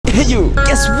Hey you,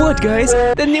 guess what guys?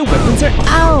 The new weapons are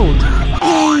out!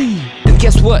 Yay! And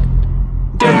guess what?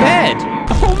 They're bad!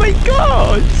 Oh my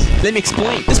god! Let me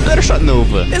explain. The Splattershot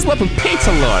Nova. This weapon paints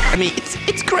a lot. I mean,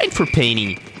 it's great for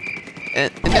painting.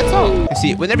 And that's all. You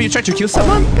see, whenever you try to kill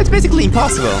someone, it's basically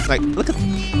impossible. Like, look at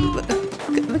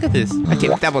this. Okay,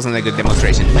 that wasn't a good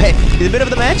demonstration. But hey, in the middle of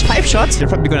the match, 5 shots, you're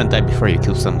probably gonna die before you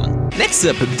kill someone. Next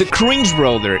up, the cringe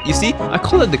roller. You see, I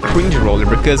call it the cringe roller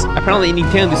because apparently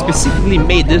Nintendo specifically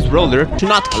made this roller to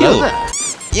not kill.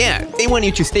 Yeah, they want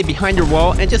you to stay behind your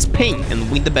wall and just paint and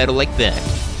win the battle like that.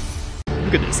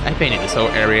 Look at this, I painted this whole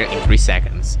area in 3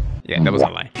 seconds. Yeah, that was a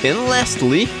lie. Then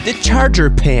lastly, the charger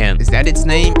pan. Is that its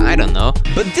name? I don't know.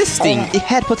 But this thing, it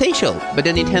had potential. But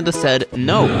then Nintendo said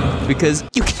no, because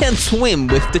you can't swim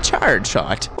with the charge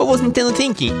shot. What was Nintendo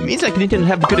thinking? It means like Nintendo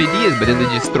have good ideas, but then they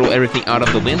just throw everything out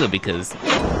of the window because...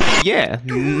 yeah,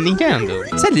 Nintendo.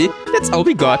 Sadly, that's all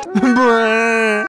we got.